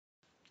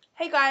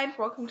Hey guys,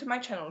 welcome to my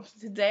channel.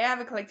 So today I have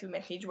a collective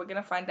message. We're going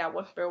to find out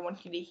what Spirit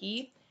wants you to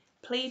hear.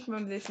 Please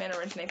remember this may not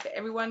resonate for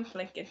everyone, so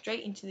let's get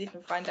straight into this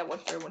and find out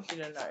what Spirit wants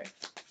you to know.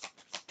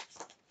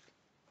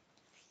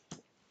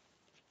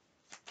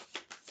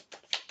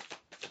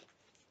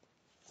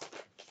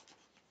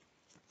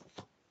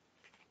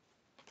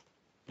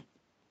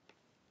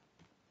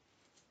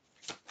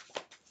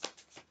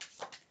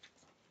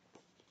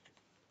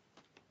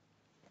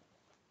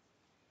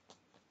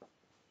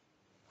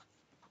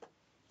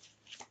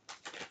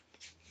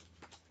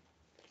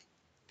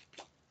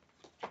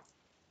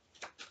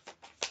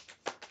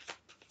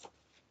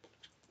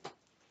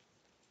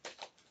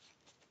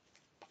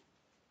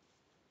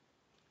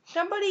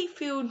 Somebody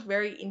feels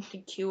very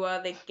insecure,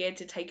 they're scared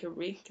to take a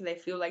risk, they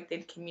feel like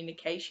there's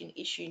communication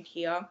issues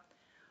here.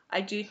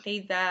 I do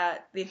see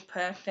that this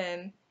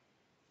person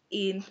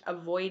is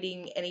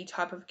avoiding any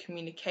type of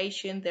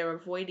communication, they're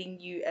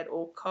avoiding you at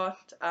all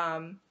costs.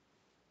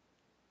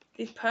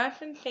 This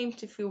person seems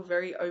to feel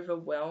very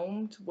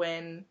overwhelmed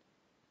when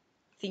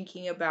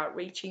thinking about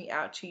reaching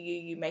out to you.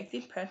 You make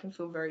this person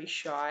feel very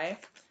shy.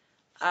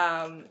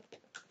 I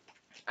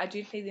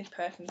do see this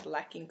person's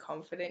lacking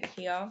confidence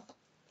here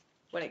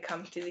when it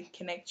comes to this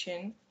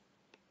connection.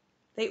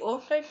 They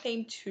also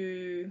seem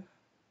to...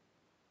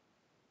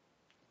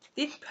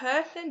 This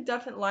person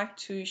doesn't like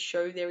to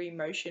show their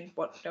emotions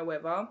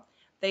whatsoever.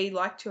 They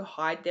like to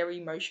hide their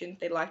emotions.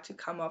 They like to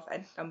come off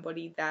as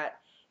somebody that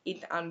is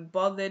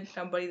unbothered,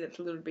 somebody that's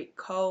a little bit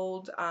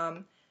cold,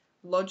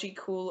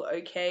 logical,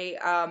 okay.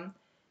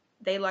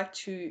 They like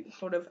to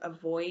sort of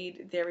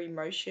avoid their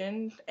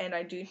emotions, and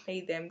I do see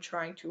them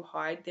trying to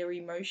hide their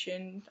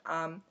emotions.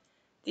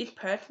 This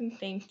person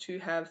seems to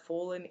have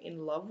fallen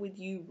in love with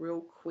you real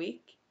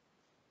quick,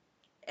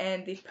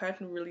 and this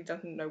person really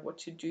doesn't know what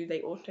to do. They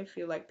also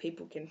feel like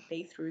people can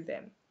see through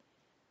them.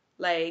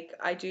 Like,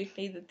 I do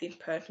see that this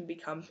person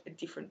becomes a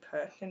different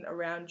person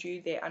around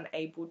you. They're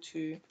unable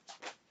to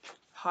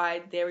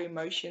hide their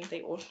emotions.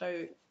 They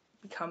also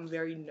become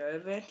very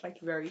nervous,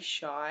 like very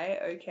shy,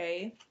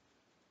 okay?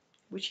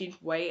 Which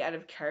is way out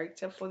of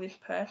character for this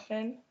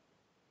person.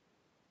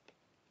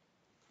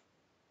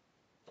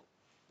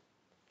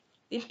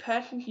 This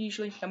person's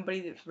usually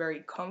somebody that's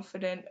very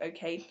confident,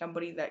 okay?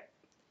 Somebody that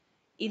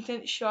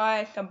isn't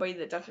shy, somebody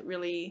that doesn't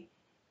really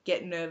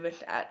get nervous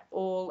at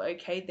all,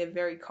 okay? They're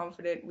very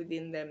confident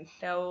within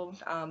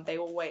themselves. They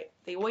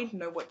always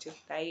know what to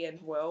say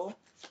as well.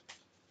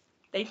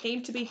 They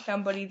seem to be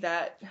somebody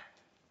that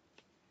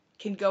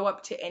can go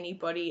up to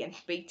anybody and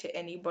speak to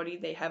anybody.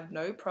 They have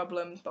no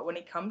problems, but when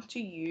it comes to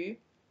you,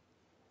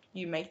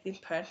 you make this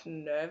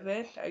person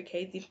nervous,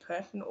 okay? This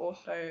person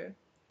also,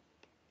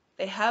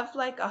 they have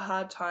like a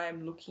hard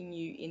time looking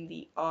you in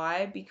the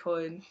eye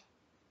because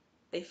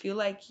they feel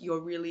like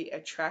you're really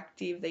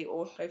attractive. They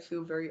also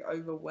feel very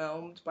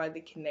overwhelmed by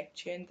the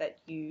connection that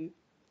you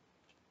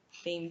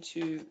seem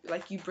to,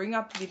 like, you bring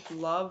up this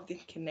love,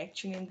 this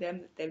connection in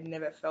them that they've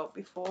never felt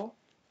before.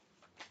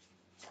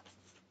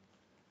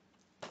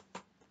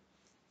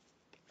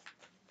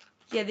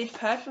 Yeah, this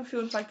person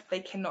feels like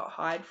they cannot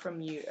hide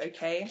from you,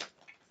 okay?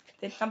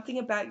 There's something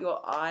about your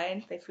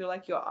eyes. They feel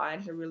like your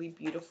eyes are really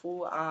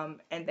beautiful,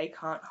 and they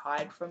can't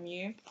hide from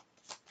you.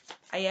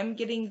 I am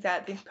getting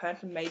that this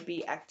person may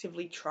be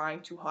actively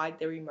trying to hide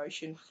their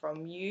emotion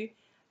from you,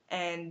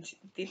 and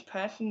this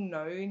person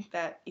knows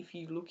that if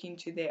you look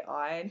into their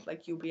eyes,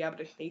 like, you'll be able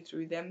to see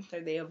through them, so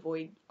they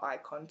avoid eye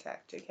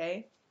contact,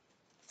 okay?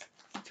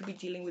 You could be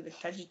dealing with a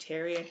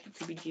Sagittarius, you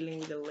could be dealing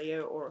with a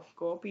Leo or a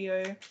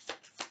Scorpio.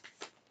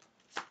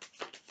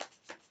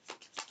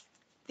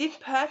 This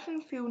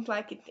person feels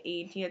like it's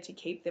easier to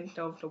keep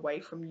themselves away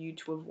from you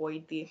to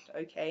avoid this,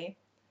 okay?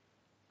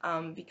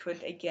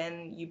 Because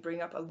again, you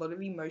bring up a lot of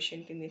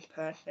emotions in this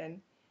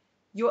person.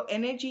 Your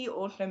energy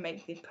also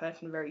makes this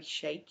person very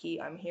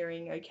shaky, I'm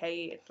hearing,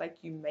 okay? It's like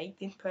you make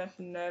this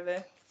person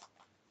nervous.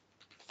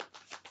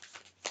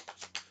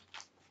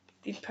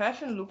 This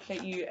person looks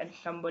at you as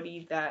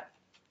somebody that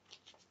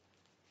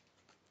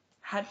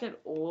has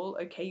it all,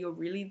 okay? You're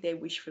really their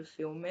wish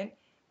fulfillment.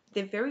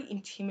 They're very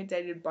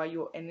intimidated by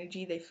your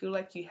energy. They feel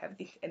like you have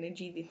this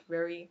energy, this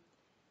very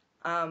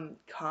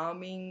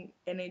calming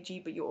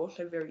energy, but you're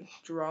also very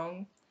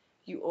strong.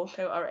 You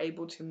also are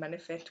able to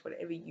manifest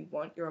whatever you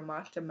want. You're a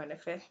master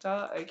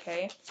manifester,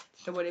 okay?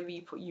 So whatever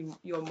you put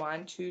your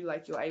mind to,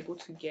 like, you're able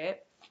to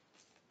get.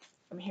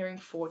 I'm hearing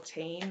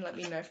 14. Let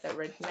me know if that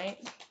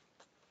resonates.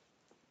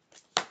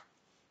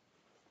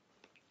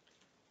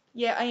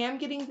 Yeah, I am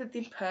getting that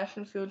this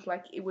person feels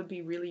like it would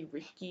be really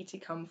risky to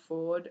come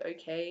forward,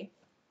 okay?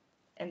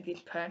 And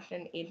this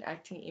person is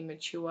acting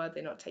immature.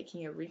 They're not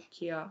taking a risk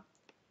here.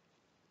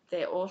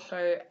 They're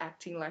also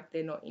acting like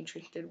they're not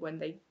interested when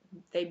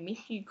they miss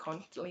you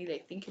constantly.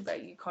 They think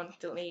about you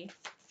constantly.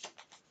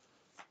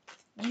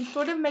 You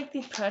sort of make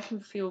this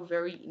person feel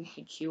very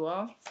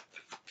insecure.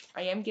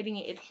 I am getting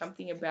it's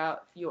something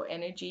about your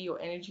energy.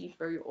 Your energy is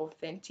very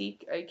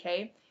authentic,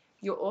 okay?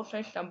 You're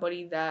also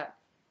somebody that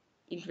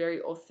is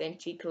very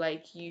authentic,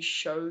 like, you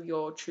show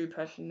your true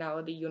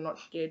personality. You're not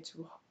scared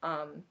to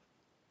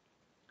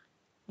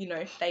you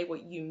know, say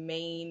what you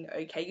mean,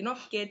 okay? You're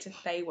not scared to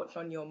say what's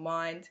on your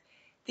mind.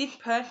 This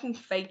person's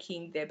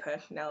faking their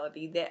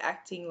personality. They're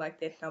acting like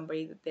they're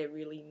somebody that they're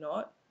really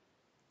not,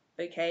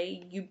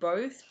 okay? You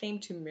both seem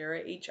to mirror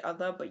each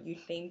other, but you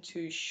seem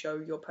to show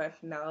your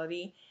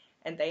personality,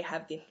 and they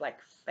have this like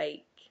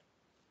fake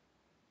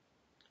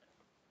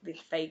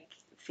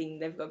thing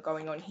they've got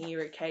going on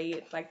here, okay?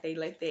 It's like they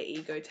let their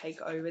ego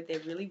take over. They're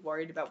really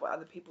worried about what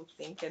other people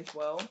think as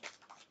well,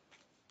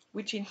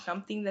 which is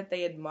something that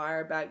they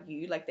admire about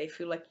you. Like, they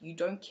feel like you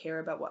don't care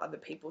about what other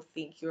people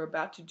think. You're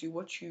about to do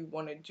what you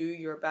want to do.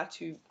 You're about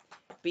to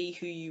be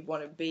who you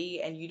want to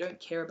be, and you don't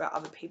care about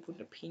other people's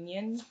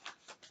opinions.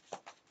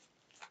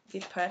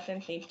 This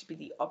person seems to be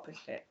the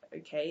opposite,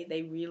 okay?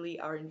 They really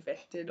are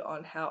invested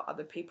on how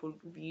other people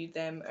view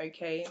them,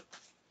 okay?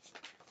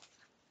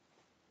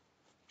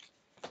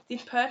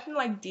 This person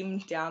like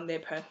dims down their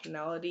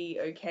personality,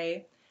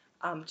 okay,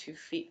 to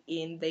fit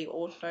in. They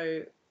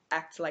also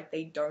act like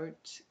they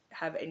don't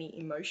have any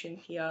emotion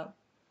here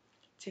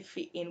to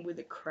fit in with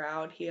the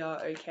crowd here,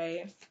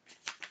 okay?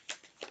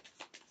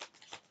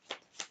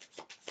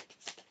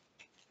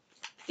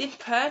 This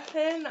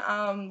person,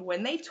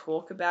 when they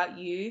talk about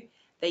you,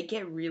 they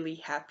get really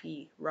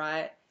happy,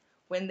 right?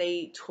 When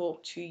they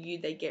talk to you,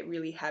 they get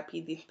really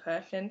happy. This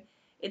person,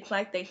 it's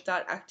like they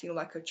start acting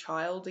like a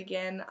child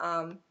again.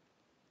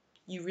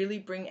 You really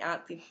bring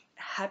out this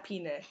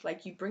happiness,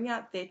 like you bring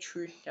out their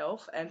true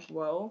self as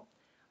well,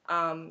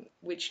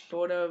 which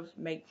sort of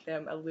makes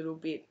them a little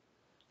bit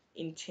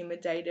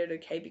intimidated,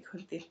 okay,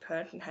 because this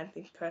person has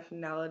this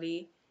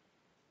personality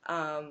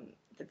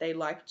that they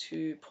like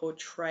to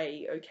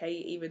portray, okay,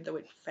 even though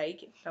it's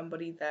fake. It's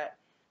somebody that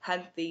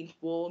has these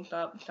walls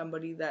up,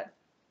 somebody that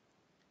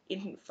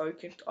isn't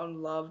focused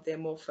on love. They're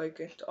more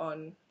focused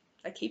on,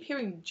 I keep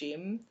hearing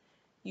gym.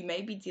 You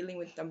may be dealing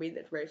with somebody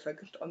that's very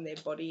focused on their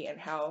body and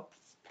how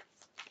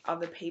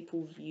other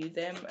people view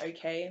them,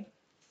 okay?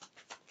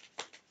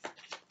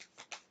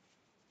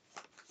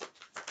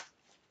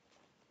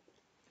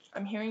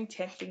 I'm hearing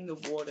testing the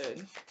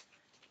waters.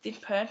 This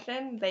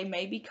person, they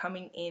may be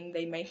coming in,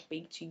 they may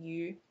speak to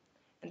you,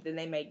 and then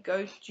they may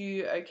ghost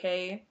you,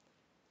 okay?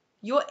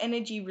 Your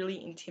energy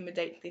really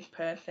intimidates this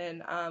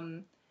person.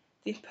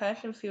 This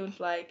person feels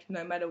like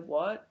no matter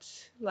what,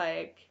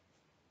 like,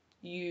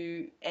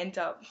 you end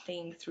up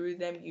seeing through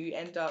them, you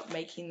end up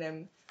making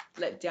them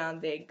let down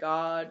their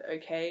guard,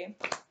 okay?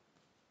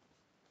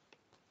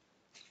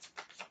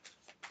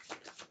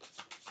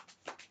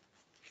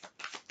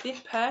 This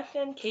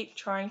person keeps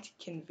trying to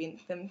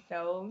convince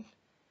themselves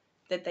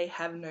that they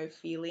have no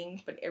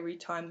feelings, but every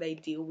time they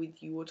deal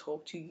with you or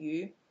talk to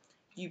you,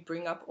 you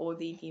bring up all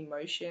these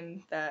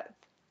emotions that,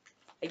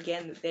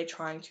 again, that they're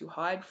trying to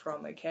hide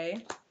from,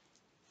 okay?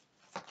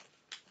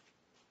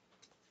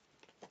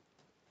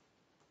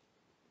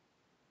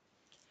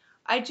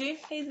 I do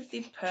see that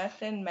this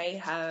person may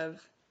have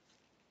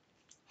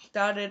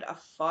started a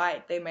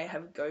fight. They may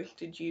have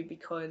ghosted you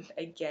because,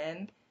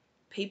 again,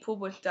 people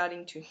were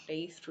starting to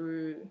see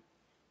through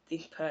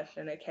this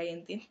person, okay?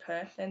 And this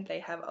person, they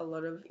have a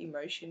lot of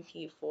emotion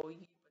here for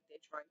you, but they're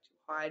trying to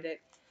hide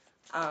it.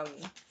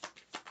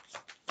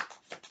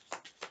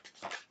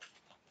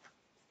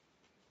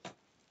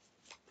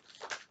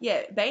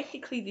 Yeah,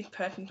 basically this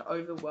person's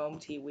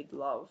overwhelmed here with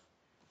love,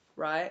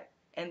 right?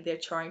 And they're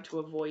trying to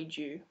avoid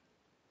you.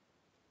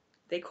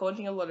 They're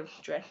causing a lot of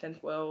stress as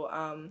well,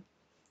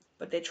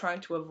 but they're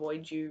trying to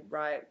avoid you,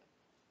 right?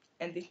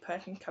 And this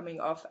person coming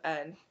off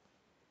as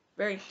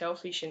very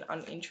selfish and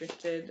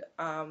uninterested.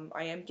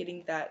 I am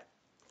getting that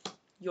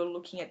you're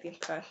looking at this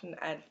person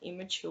as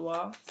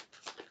immature.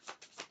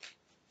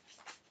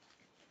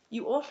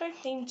 You also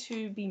seem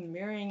to be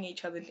mirroring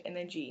each other's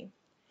energy.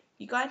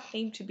 You guys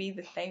seem to be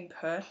the same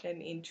person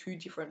in two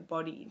different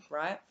bodies,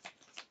 right?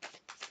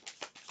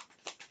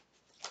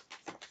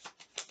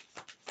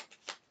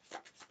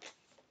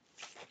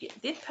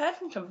 This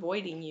person's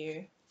avoiding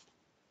you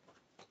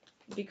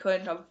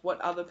because of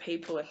what other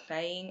people are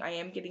saying. I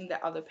am getting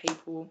that other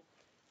people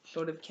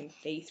sort of can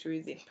see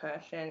through this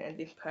person, and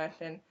this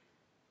person,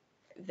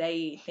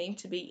 they seem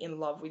to be in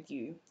love with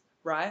you,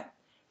 right?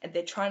 And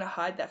they're trying to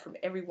hide that from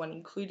everyone,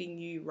 including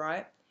you,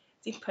 right?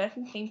 This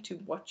person seems to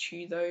watch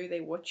you though.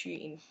 They watch you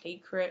in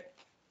secret.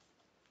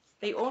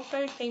 They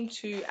also seem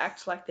to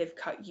act like they've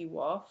cut you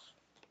off.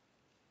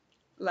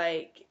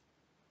 Like,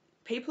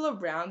 people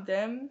around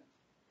them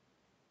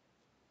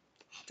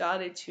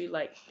started to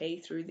like see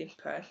through this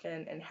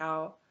person and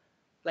how,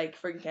 like,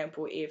 for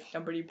example, if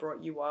somebody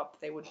brought you up,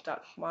 they would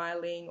start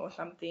smiling or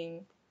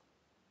something,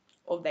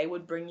 or they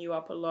would bring you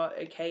up a lot,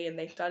 okay? And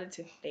they started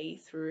to see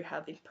through how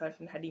this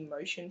person had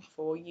emotion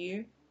for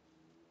you,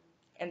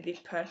 and this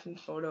person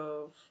sort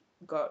of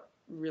got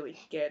really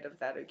scared of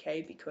that,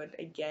 okay? Because,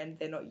 again,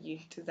 they're not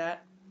used to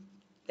that.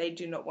 They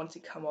do not want to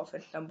come off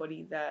as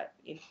somebody that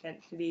is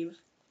sensitive.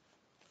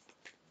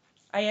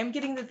 I am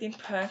getting that this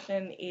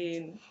person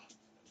is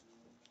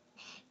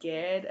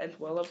scared as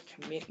well of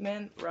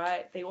commitment,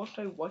 right? They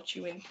also watch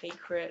you in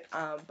secret,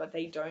 but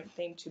they don't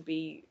seem to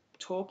be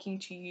talking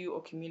to you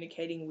or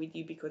communicating with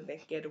you because they're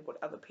scared of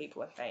what other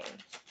people are saying.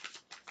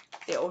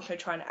 They're also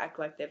trying to act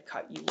like they've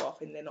cut you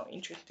off and they're not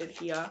interested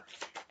here,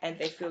 and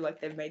they feel like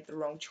they've made the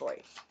wrong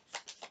choice.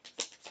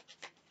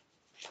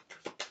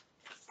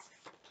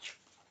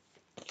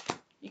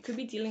 You could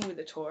be dealing with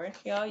a Taurus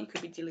here, you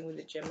could be dealing with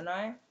a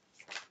Gemini.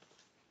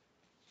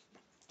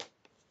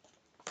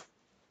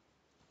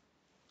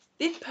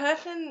 This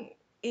person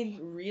is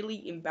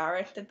really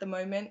embarrassed at the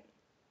moment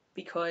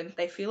because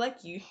they feel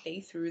like you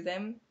see through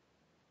them.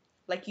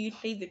 Like you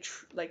see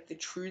the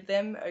true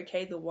them,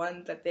 okay? The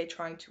one that they're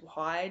trying to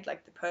hide,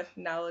 like the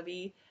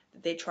personality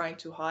that they're trying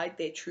to hide,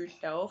 their true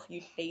self,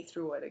 you see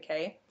through it,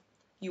 okay?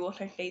 You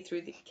also see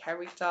through this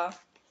character.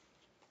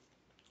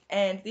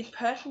 And this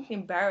person's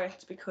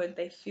embarrassed because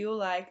they feel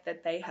like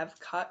that they have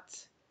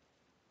cut,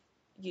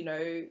 you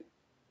know,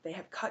 they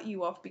have cut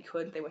you off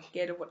because they were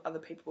scared of what other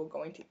people were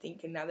going to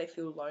think, and now they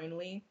feel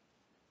lonely,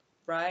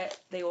 right?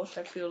 They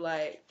also feel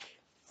like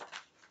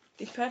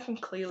this person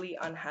clearly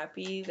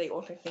unhappy. They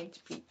also seem to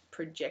be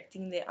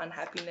projecting their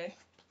unhappiness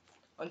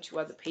onto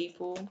other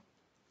people.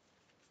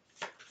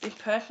 This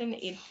person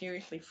is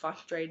seriously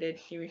frustrated,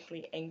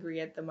 seriously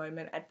angry at the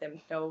moment at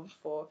themselves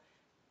for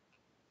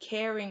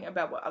caring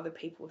about what other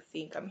people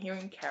think. I'm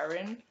hearing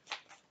Karen.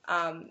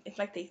 It's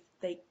like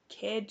they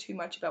cared too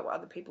much about what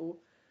other people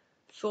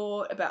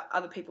thought, about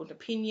other people's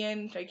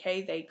opinions,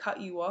 okay? They cut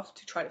you off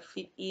to try to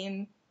fit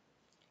in,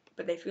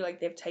 but they feel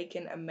like they've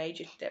taken a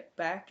major step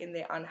back and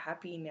they're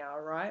unhappy now,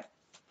 right?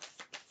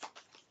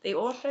 They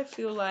also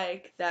feel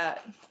like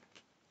that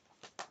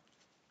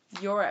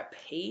you're at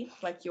peace,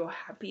 like you're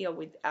happier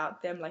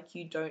without them, like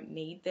you don't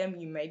need them,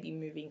 you may be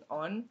moving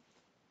on.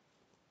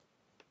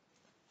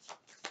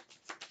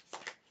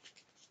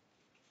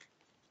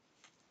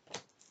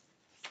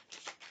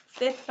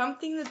 There's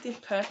something that this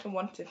person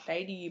wants to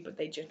say to you, but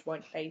they just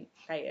won't say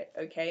it,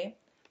 okay?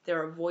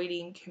 They're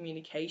avoiding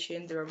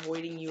communication, they're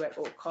avoiding you at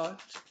all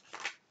costs.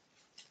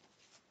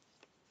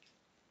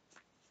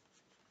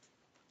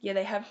 Yeah,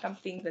 they have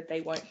something that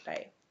they won't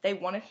say. They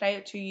want to say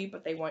it to you,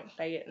 but they won't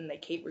say it, and they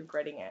keep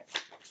regretting it.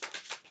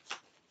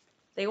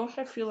 They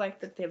also feel like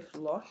that they've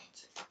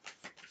lost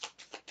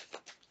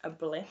a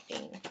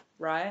blessing,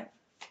 right?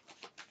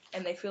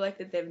 And they feel like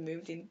that they've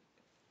moved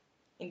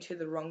into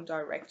the wrong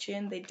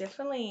direction. They're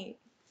definitely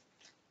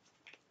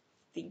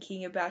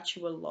thinking about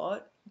you a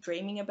lot,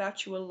 dreaming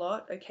about you a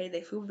lot, okay?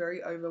 They feel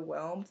very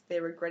overwhelmed.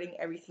 They're regretting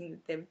everything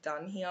that they've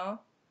done here.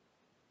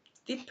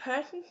 This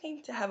person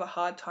seems to have a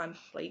hard time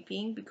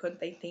sleeping because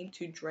they seem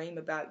to dream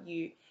about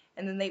you,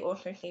 and then they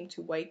also seem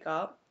to wake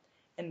up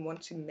and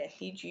want to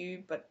message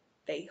you, but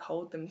they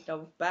hold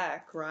themselves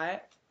back,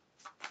 right?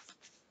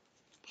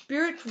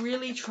 Spirit's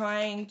really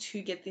trying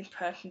to get this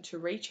person to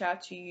reach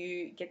out to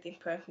you, get this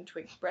person to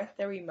express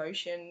their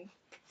emotions.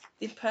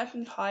 This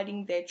person's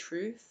hiding their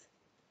truth,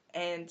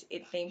 and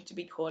it seems to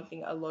be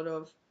causing a lot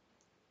of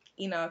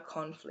inner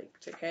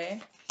conflict,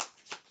 okay?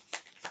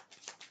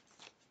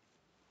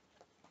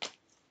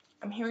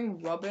 I'm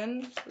hearing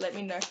Robin. Let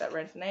me know if that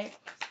resonates.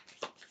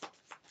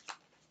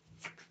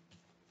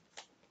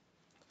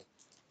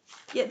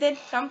 Yeah, there's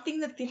something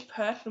that this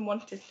person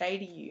wants to say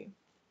to you,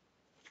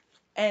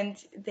 and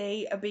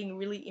they are being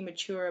really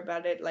immature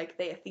about it. Like,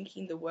 they are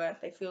thinking the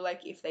worst. They feel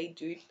like if they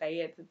do say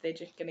it, that they're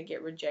just going to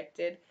get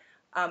rejected.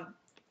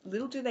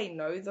 Little do they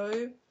know,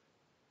 though,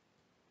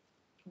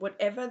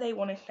 whatever they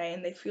want to say,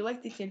 and they feel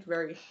like this is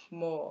very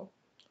small,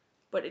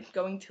 but it's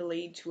going to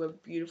lead to a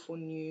beautiful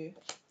new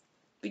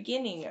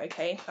beginning,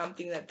 okay?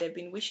 Something that they've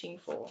been wishing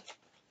for.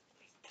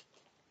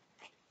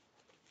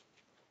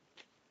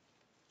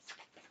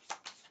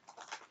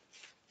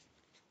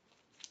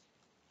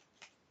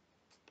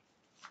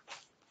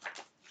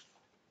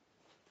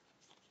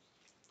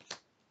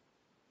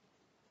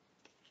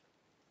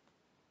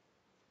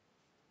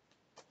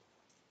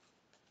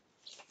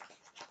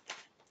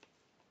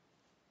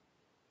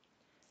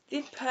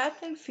 This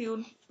person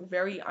feels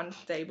very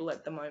unstable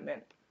at the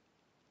moment.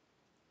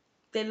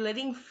 They're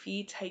letting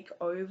fear take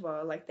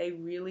over. Like, they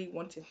really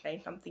want to say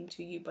something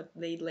to you, but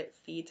they let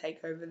fear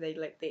take over. They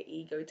let their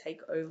ego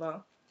take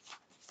over.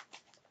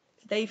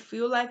 They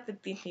feel like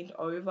that this is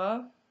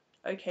over.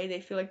 Okay,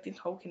 they feel like this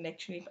whole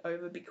connection is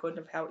over because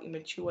of how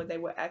immature they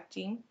were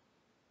acting.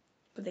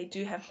 But they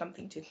do have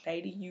something to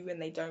say to you,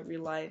 and they don't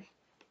realize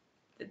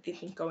that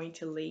this is going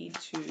to lead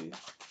to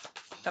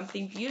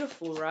something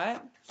beautiful, right?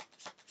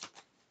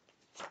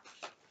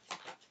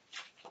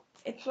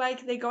 It's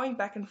like they're going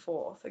back and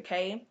forth,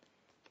 okay?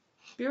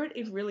 Spirit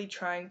is really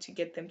trying to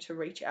get them to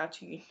reach out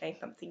to you, say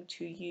something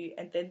to you,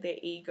 and then their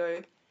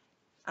ego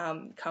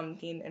comes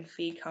in and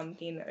fear comes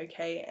in,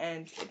 okay?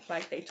 And it's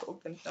like they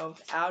talk themselves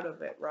out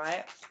of it,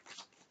 right?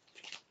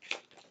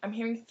 I'm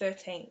hearing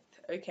 13th,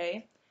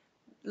 okay?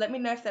 Let me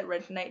know if that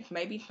resonates.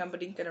 Maybe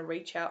somebody's going to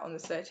reach out on the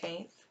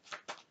 13th.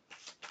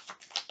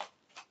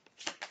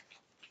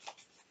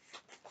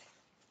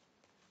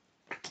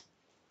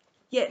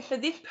 Yeah, so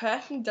this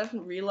person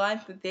doesn't realize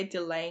that they're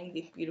delaying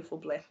this beautiful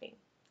blessing,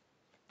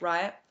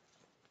 right?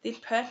 This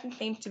person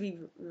seems to be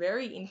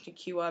very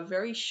insecure,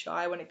 very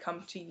shy when it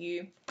comes to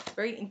you,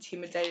 very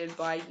intimidated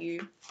by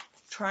you,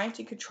 trying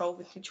to control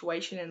the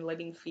situation and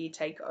letting fear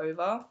take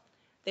over.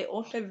 They're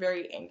also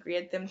very angry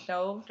at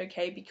themselves,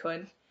 okay,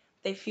 because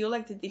they feel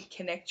like that this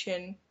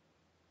connection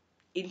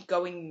is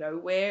going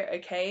nowhere,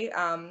 okay?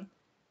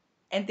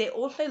 And they're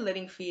also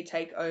letting fear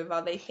take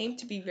over. They seem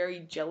to be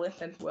very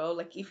jealous as well.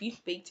 Like if you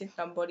speak to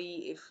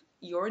somebody, if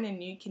you're in a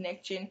new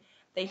connection,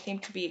 they seem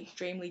to be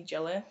extremely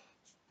jealous.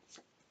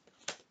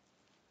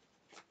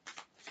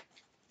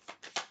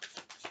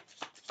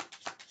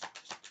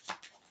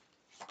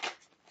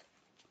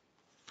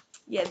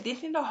 Yeah,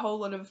 this is a whole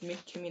lot of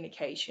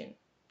miscommunication.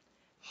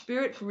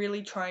 Spirit's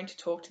really trying to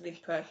talk to this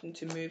person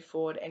to move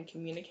forward and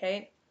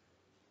communicate,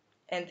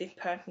 and this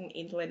person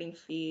is letting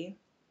fear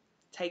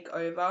take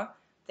over.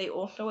 They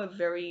also are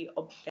very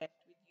obsessed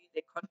with you.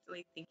 They're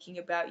constantly thinking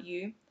about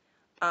you.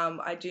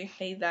 I do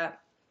see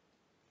that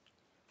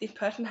this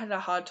person has a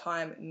hard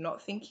time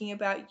not thinking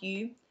about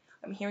you.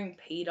 I'm hearing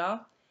Peter.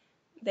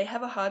 They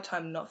have a hard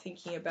time not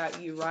thinking about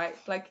you, right?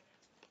 Like,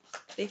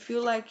 they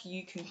feel like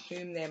you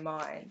consume their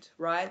mind,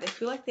 right? They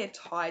feel like they're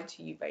tied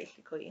to you,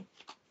 basically.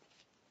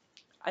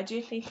 I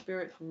do think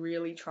Spirit's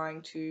really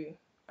trying to.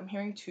 I'm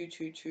hearing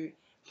 222.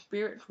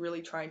 Spirit's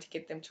really trying to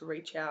get them to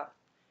reach out,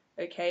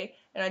 okay?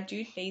 And I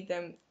do see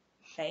them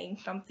saying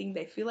something.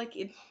 They feel like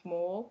it's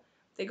small.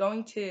 They're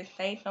going to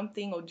say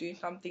something or do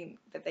something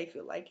that they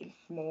feel like is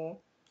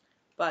small,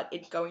 but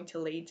it's going to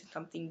lead to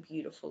something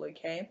beautiful,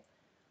 okay?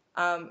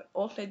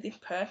 Also, this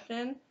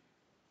person,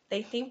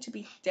 they seem to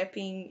be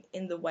stepping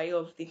in the way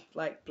of this,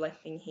 like,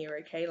 blessing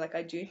here, okay? Like,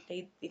 I do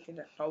see this is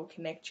a soul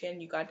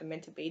connection. You guys are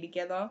meant to be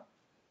together.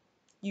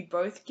 You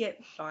both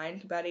get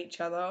signs about each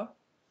other.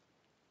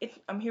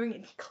 I'm hearing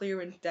it's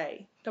clear as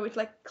day. So it's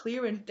like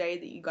clear as day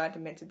that you guys are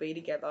meant to be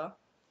together,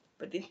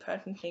 but this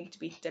person seems to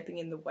be stepping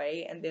in the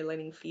way and they're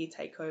letting fear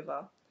take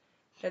over.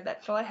 So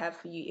that's all I have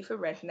for you. If it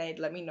resonated,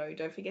 let me know.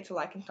 Don't forget to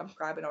like and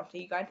subscribe, and I'll see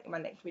you guys in my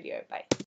next video. Bye.